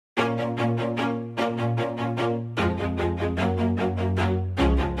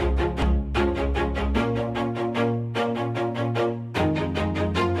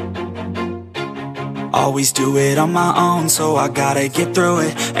Always do it on my own, so I gotta get through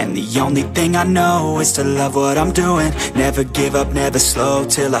it. And the only thing I know is to love what I'm doing. Never give up, never slow,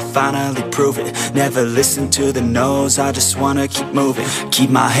 till I finally prove it. Never listen to the no's, I just wanna keep moving. Keep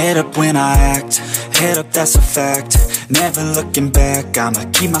my head up when I act, head up, that's a fact. Never looking back, I'ma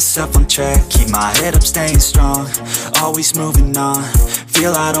keep myself on track. Keep my head up, staying strong, always moving on.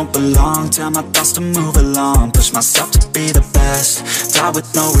 Feel I don't belong, tell my thoughts to move along. Push myself to be the best, die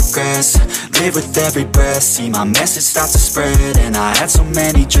with no regrets. Live with every breath, see my message start to spread. And I had so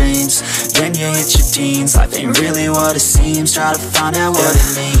many dreams, then you hit your teens. Life ain't really what it seems, try to find out what it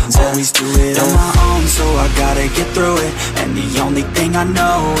means. Always do it on my own, so I gotta get through it. And the only thing I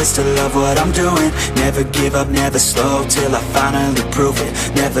know is to love what I'm doing. Never give up, never slow, till I finally prove it.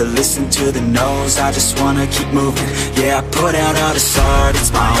 Never listen to the no's, I just wanna keep moving. Yeah, I put out all this art,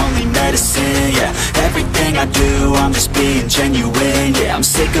 it's my only medicine. Yeah, everything I do, I'm just being genuine. Yeah, I'm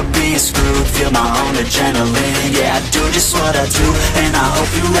sick of being screwed, feel my own adrenaline. Yeah, I do just what I do, and I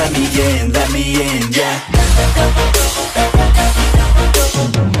hope you let me in, yeah.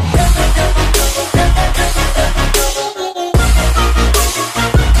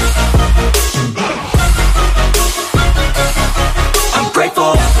 I'm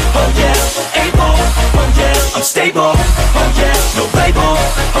grateful, oh yeah, able, oh yeah, I'm stable, oh yeah, no label,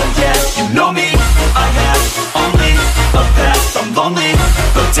 oh yeah, you know me, I have only a path, I'm lonely,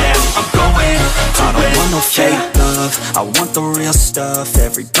 but damn, I'm going to win. I don't want no fake love, I want the real stuff.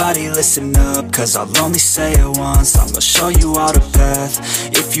 Everybody listen up, cause I'll only say it once. I'm gonna show you all the path,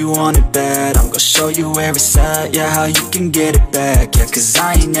 if you want it bad. I'm gonna show you where it's at, yeah, how you can get it back. Yeah, cause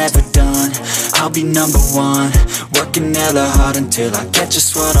I ain't never done, I'll be number one. Working hella hard until I get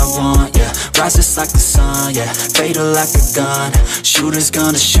just what I want, yeah. Rises like the sun, yeah, fatal like a gun. Shooter's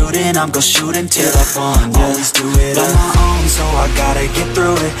gonna shoot and I'm gonna shoot until I won, yeah. Always do it on my own, so I gotta get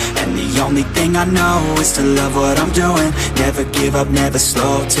through it. And the only thing I know is to love what I'm doing. Never give up, never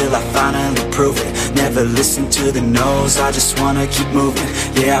slow, till I finally prove it. Never listen to the no's, I just wanna keep moving.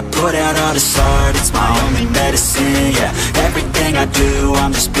 Yeah, I put out all this art, it's my only medicine. Yeah, everything I do,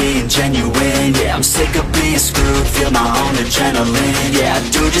 I'm just being genuine. Yeah, I'm sick of being screwed, feel my own adrenaline. Yeah, I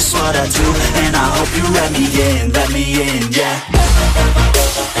do just what I do, and I hope you let me in, yeah.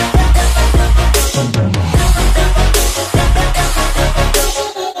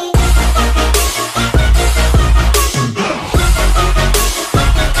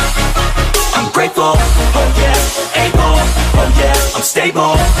 Grateful, oh yeah, able, oh yeah, I'm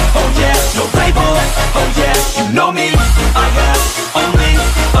stable, oh yeah, no label, oh yeah, you know me, I have only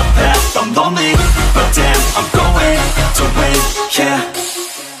a path, I'm lonely, but damn, I'm going to win, yeah.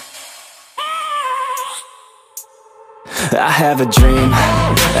 I have a dream,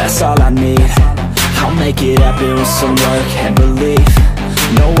 that's all I need. I'll make it happen with some work and belief.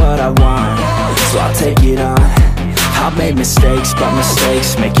 Know what I want, so I'll take it on. I've made mistakes, but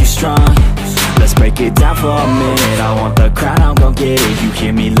mistakes make you strong. Let's break it down for a minute. I want the crown, I'm gon' get it. You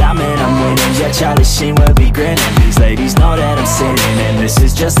hear me loud, man, I'm winning. Yeah, Charlie Sheen will be grinning. These ladies know that I'm sinning, and this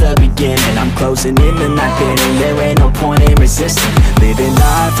is just the beginning. I'm closing in the ninth inning, there ain't no point in resisting. Living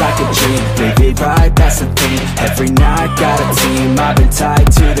life like a dream, live it right, that's the thing. Every night, got a team, I've been tied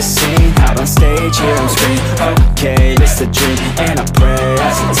to the scene. Out on stage, here I'm screaming, okay, this a dream. And I pray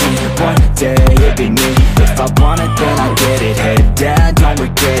as a team, one day it'll be me. If I want it, then I get it. Head down, don't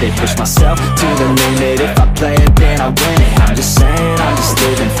regret it. Push myself to the limit. If I play it, then I win it. I'm just saying, I'm just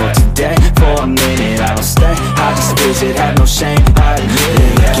living for today, for a minute. I don't stay, I just visit, have no shame, I admit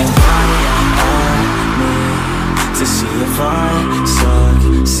it. They can count on me to see if I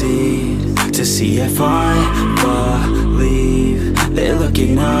succeed, to see if I believe. They're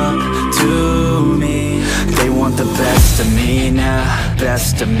looking up to me. They want the best of me now,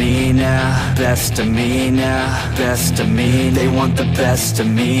 best of me now, best of me now, best of me. They want the best of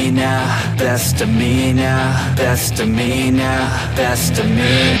me now, best of me now, best of me now, best of me.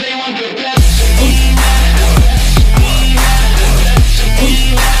 They want the best of me now.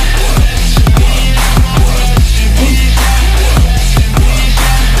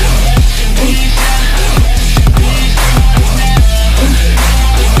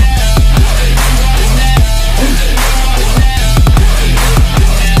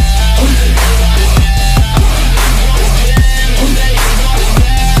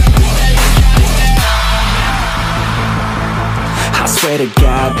 Swear to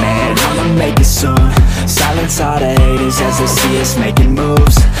God, man, I'ma make it soon. Silence all the haters as they see us making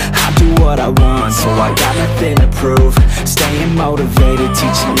moves. I do what I want, so I got nothing to prove. Staying motivated,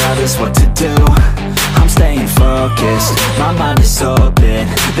 teaching others what to do. I'm staying focused, my mind is open.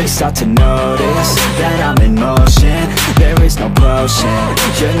 They start to notice that I'm in motion. There is no potion,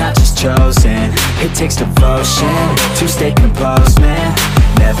 you're not just chosen. It takes devotion to stay composed, man.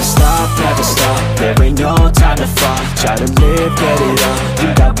 Never stop, there ain't no time to fall. Try to live, get it all, you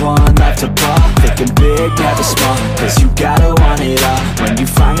got one life to ball. Thinking big, never small, cause you gotta want it all. When you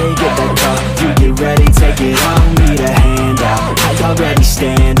finally get that call, you get ready, take it on. Need a hand out, I already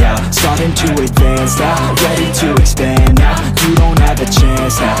stand out. Starting to advance now, ready to expand now. You don't have a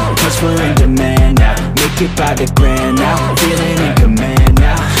chance now, cause we're in demand now. Make it by the grand now, feeling in command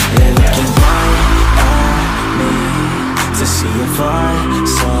now. They're looking right at me to see if I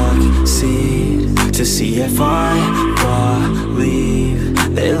succeed, to see if I believe.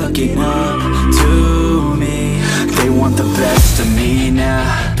 They're looking up to me. They want the best of me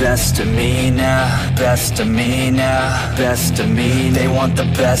now, best of me now, best of me now, best of me. They want the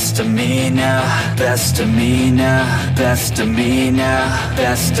best of me now, best of me now, best of me now,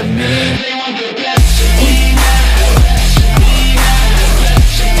 best of me. They want the best of me now.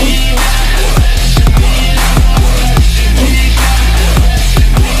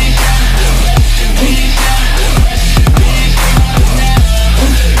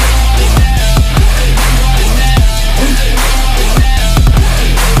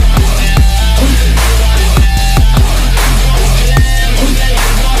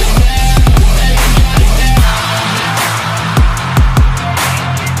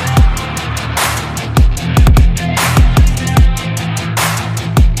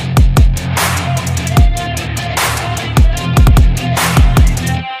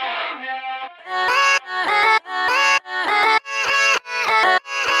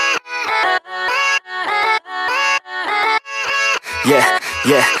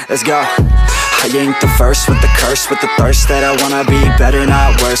 Yeah, let's go. I ain't the first with the curse, with the thirst that I wanna be better,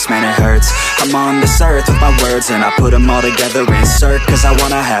 not worse, man it hurts. I'm on this earth with my words and I put them all together, insert, cause I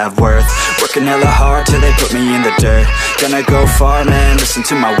wanna have worth. Working hella hard till they put me in the dirt. Gonna go far, man, listen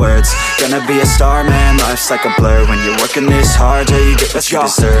to my words. Gonna be a star, man, life's like a blur. When you're working this hard till you get what you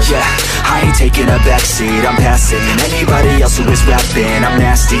deserve. Yeah, I ain't taking a backseat, I'm passing anybody else who is rapping. I'm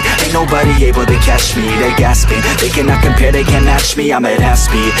nasty, ain't nobody able to catch me. They gasping, they cannot compare, they can't match me. I'm at half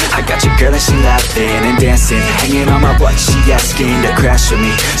speed, I got your girl and she laughing and dancing, hanging on my butt, she asking to crash with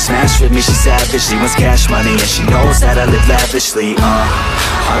me, smash with me, she savage, she wants cash money, and she knows that I live lavishly.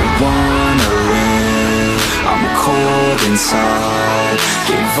 I wanna live, I'm cold inside,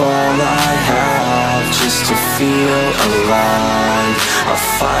 give all I have just to feel alive. I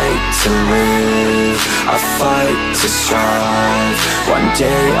fight to live, I fight to strive, one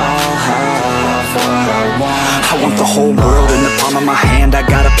day I'll have what I want. I want the whole world in the palm of my hand, I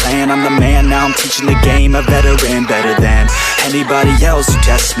got a plan, I'm the man, now I'm teaching the game, a veteran, better than anybody else who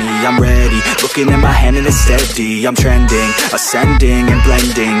tests me. I'm ready, looking at my hand and it's steady. I'm trending, ascending and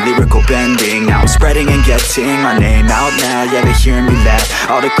blending, lyrical bending. Now I'm spreading and getting my name out now. Yeah, they hearing me laugh,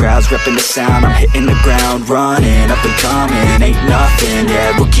 all the crowds repping the sound. I'm hitting the ground, running, up and coming, ain't nothing.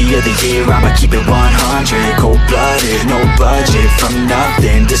 Yeah, rookie of the year, I'ma keep it 100. Cold-blooded, no budget, from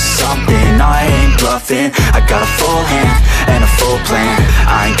nothing to something. I ain't bluffing, I got a full hand and a full plan.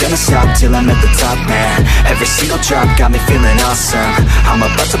 I ain't gonna stop till I'm at the top, man. Every single drop got me feeling awesome. I'm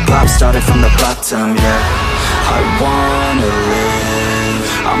about to pop, started from the bottom, yeah. I wanna live,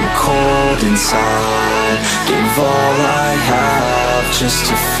 I'm cold inside, give all I have just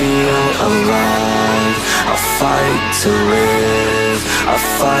to feel alive. I fight to live, I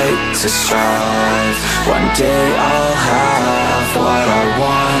fight to strive, one day I'll have what I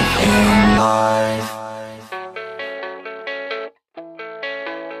want in life.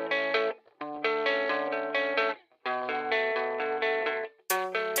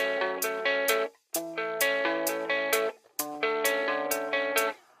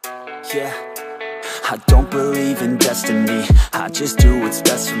 Yeah, I don't believe in destiny, I just do what's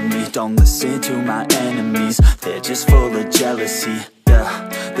best for me. Don't listen to my enemies, they're just full of jealousy. Yeah,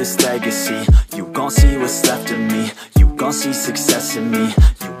 this legacy, you gon' see what's left of me. You gon' see success in me,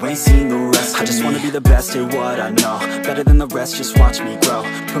 you ain't seen the rest of me. I just wanna be the best at what I know, better than the rest, just watch me grow.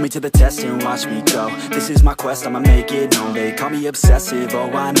 Put me to the test and watch me go. This is my quest, I'ma make it known. They call me obsessive,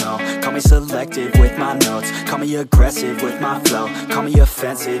 oh I know. Call me selective with my notes, call me aggressive with my flow, call me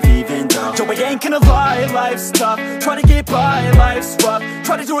offensive even though yo, I ain't gonna lie, life's tough. Try to get by, life's rough.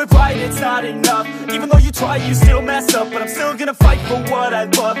 Try to do it right, it's not enough. Even though you try, you still mess up. But I'm still gonna fight for what I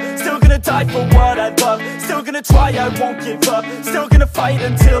love, still gonna die for what I love, still gonna try, I won't give up, still gonna fight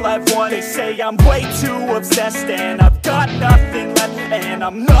until I've won. They say I'm way too obsessed and I've got nothing left, and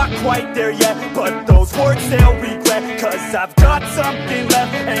I'm not quite there yet, but those words they'll regret, cause I've got something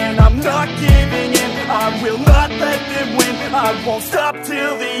left and I'm not giving in. I I will not let them win. I won't stop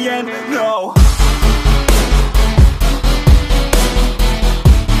till the end, no.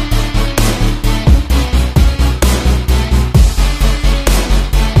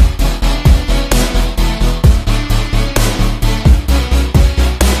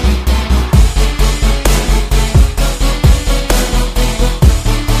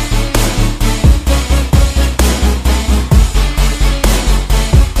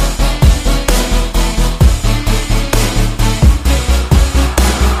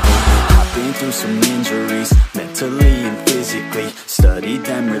 Some injuries, mentally and physically. Studied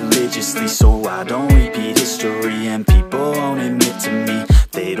them religiously so I don't repeat history. And people won't admit to me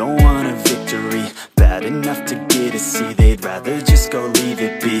they don't want a victory bad enough to get a C. They'd rather just go leave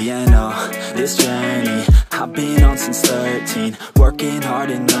it be. And oh, this journey I've been on since 13, working hard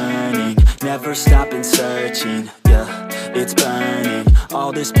and learning, never stopping searching. Yeah, it's burning,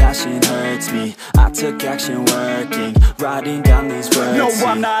 all this passion hurts me. I took action working, writing down these words. No,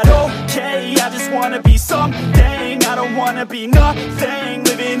 I'm not okay, I just wanna be something. I don't wanna be nothing,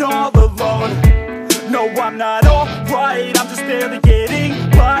 living all alone. No, I'm not alright, I'm just barely getting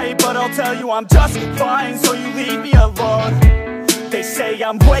by. But I'll tell you I'm just fine, so you leave me alone. They say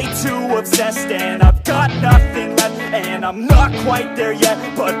I'm way too obsessed and I've got nothing left, and I'm not quite there yet,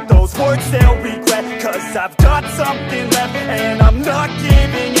 but those words they'll regret, cause I've got something left and I'm not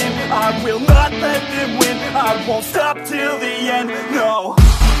giving in. I will not let them win, I won't stop till the end, no.